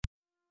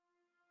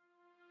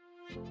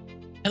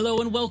Hello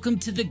and welcome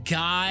to the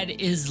God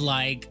is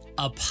Like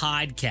a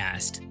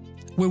podcast,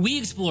 where we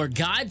explore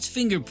God's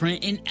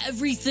fingerprint in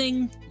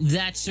everything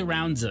that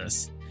surrounds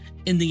us,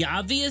 in the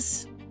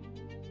obvious,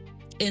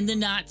 in the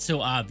not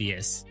so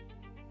obvious.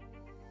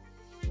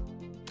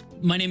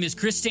 My name is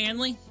Chris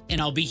Stanley,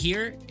 and I'll be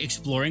here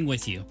exploring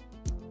with you.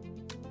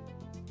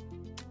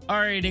 All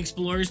right,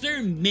 explorers, there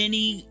are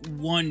many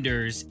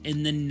wonders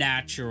in the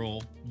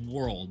natural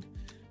world,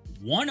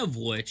 one of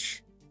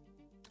which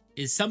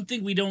is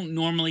something we don't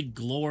normally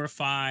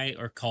glorify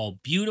or call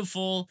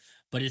beautiful,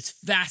 but it's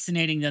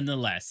fascinating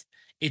nonetheless.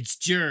 It's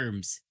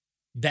germs,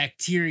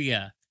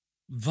 bacteria,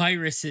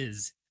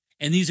 viruses,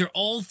 and these are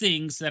all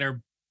things that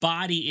our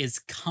body is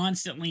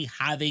constantly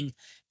having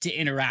to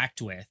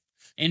interact with.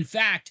 In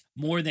fact,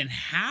 more than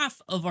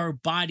half of our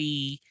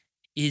body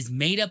is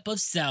made up of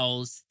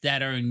cells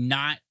that are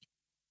not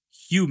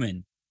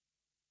human.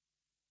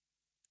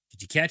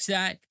 Did you catch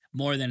that?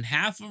 More than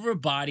half of our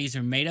bodies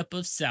are made up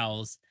of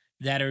cells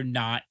that are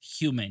not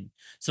human.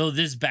 So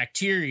this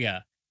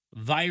bacteria,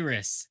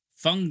 virus,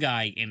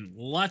 fungi, and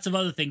lots of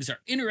other things are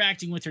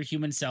interacting with our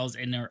human cells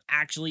and are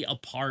actually a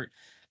part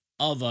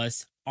of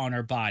us on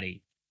our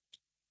body.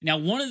 Now,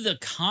 one of the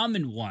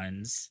common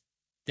ones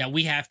that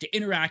we have to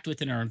interact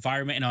with in our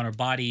environment and on our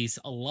bodies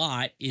a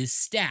lot is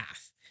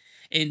staph.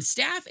 And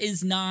staph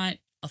is not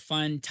a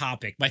fun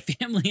topic. My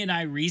family and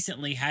I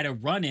recently had a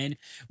run-in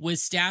with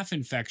staph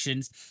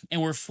infections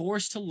and were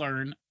forced to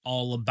learn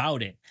all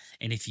about it.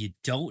 And if you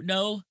don't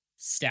know,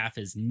 staph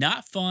is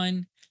not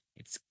fun,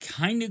 it's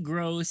kind of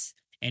gross,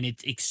 and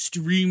it's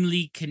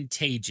extremely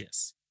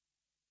contagious.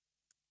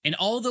 And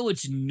although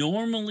it's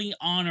normally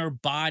on our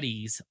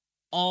bodies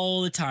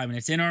all the time and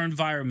it's in our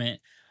environment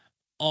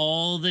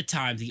all the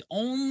time, the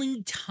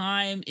only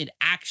time it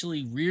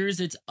actually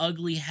rears its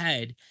ugly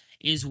head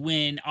is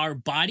when our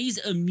body's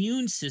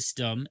immune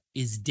system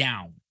is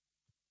down.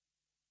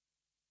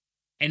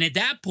 And at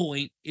that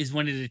point is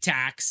when it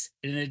attacks,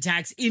 and it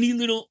attacks any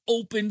little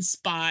open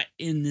spot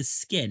in the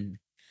skin.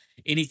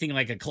 Anything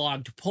like a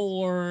clogged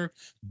pore,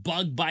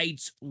 bug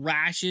bites,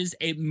 rashes,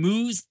 it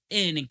moves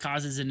in and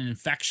causes an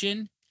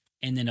infection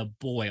and then a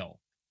boil.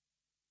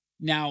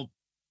 Now,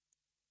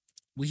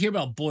 we hear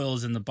about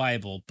boils in the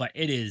Bible, but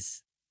it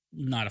is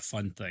not a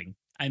fun thing.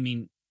 I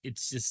mean,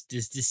 it's just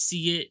to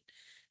see it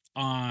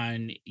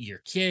on your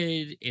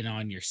kid and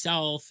on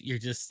yourself, you're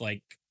just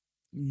like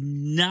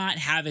not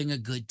having a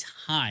good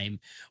time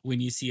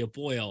when you see a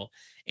boil.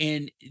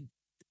 And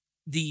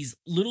these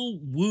little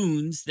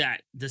wounds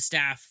that the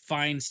staph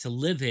finds to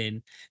live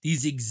in,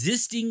 these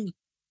existing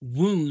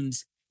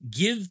wounds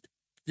give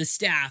the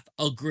staph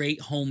a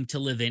great home to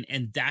live in,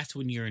 and that's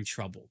when you're in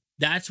trouble.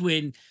 That's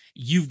when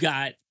you've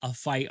got a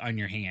fight on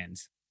your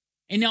hands.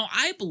 And now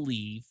I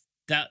believe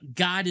that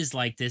God is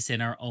like this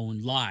in our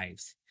own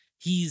lives.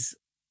 He's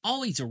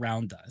always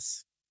around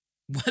us,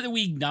 whether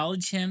we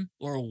acknowledge him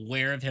or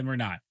aware of him or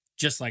not,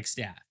 just like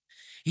staph.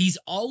 He's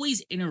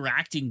always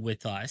interacting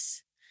with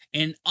us,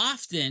 and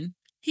often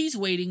he's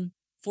waiting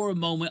for a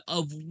moment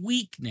of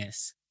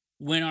weakness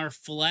when our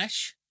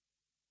flesh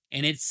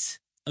and its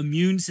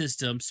immune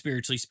system,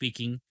 spiritually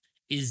speaking,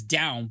 is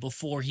down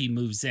before he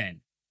moves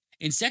in.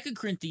 In 2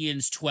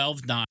 Corinthians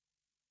 12:9,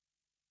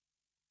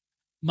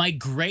 my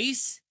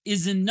grace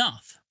is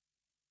enough.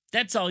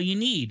 That's all you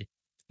need.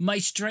 My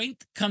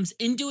strength comes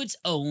into its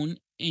own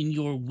in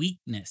your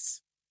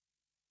weakness.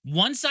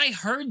 Once I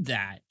heard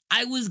that,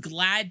 I was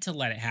glad to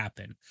let it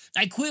happen.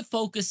 I quit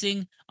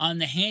focusing on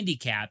the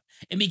handicap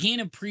and began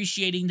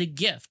appreciating the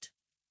gift.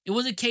 It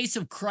was a case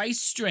of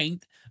Christ's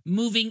strength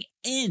moving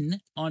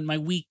in on my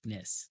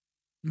weakness.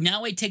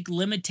 Now I take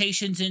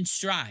limitations in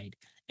stride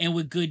and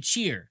with good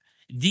cheer.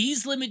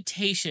 These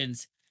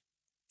limitations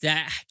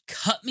that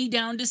cut me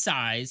down to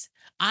size,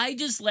 I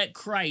just let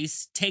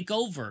Christ take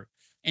over.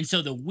 And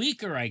so the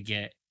weaker I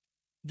get,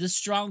 the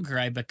stronger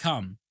I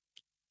become.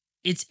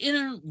 It's in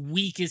our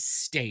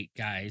weakest state,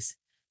 guys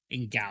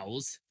and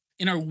gals,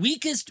 in our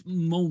weakest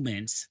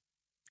moments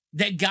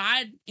that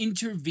God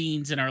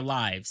intervenes in our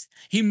lives.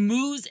 He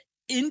moves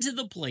into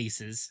the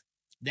places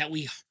that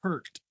we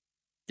hurt,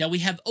 that we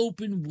have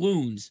open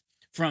wounds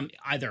from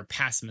either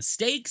past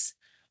mistakes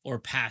or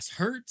past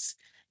hurts.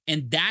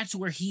 And that's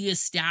where he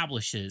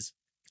establishes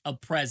a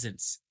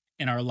presence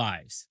in our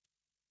lives.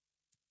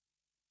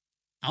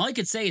 All I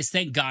could say is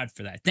thank God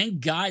for that. Thank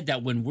God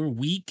that when we're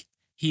weak,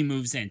 he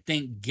moves in.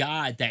 Thank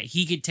God that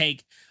he could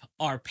take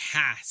our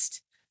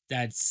past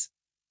that's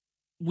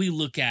we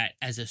look at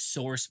as a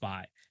sore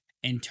spot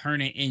and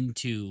turn it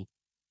into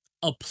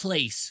a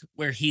place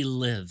where he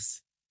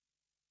lives.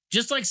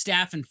 Just like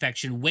staph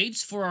infection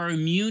waits for our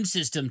immune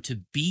system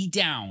to be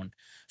down,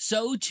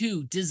 so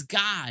too does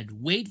God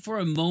wait for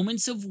our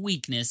moments of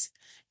weakness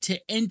to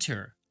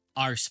enter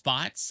our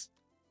spots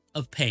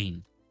of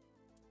pain.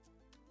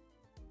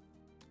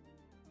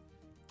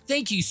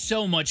 Thank you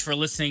so much for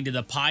listening to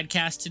the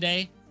podcast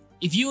today.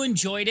 If you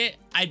enjoyed it,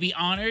 I'd be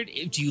honored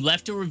if you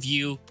left a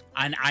review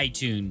on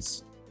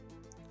iTunes.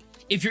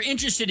 If you're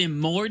interested in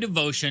more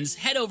devotions,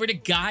 head over to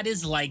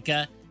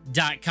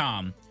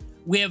godisleica.com,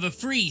 We have a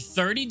free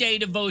 30-day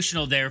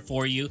devotional there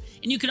for you,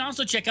 and you can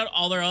also check out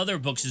all our other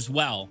books as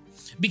well.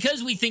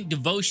 Because we think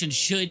devotion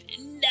should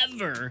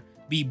never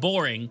be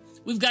boring,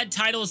 we've got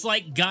titles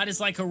like God is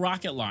Like a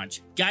Rocket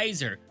Launch,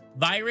 Geyser,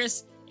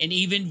 Virus, and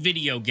even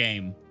Video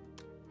Game.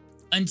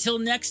 Until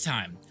next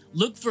time,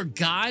 look for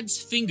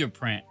God's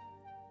fingerprint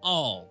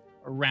all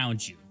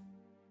around you.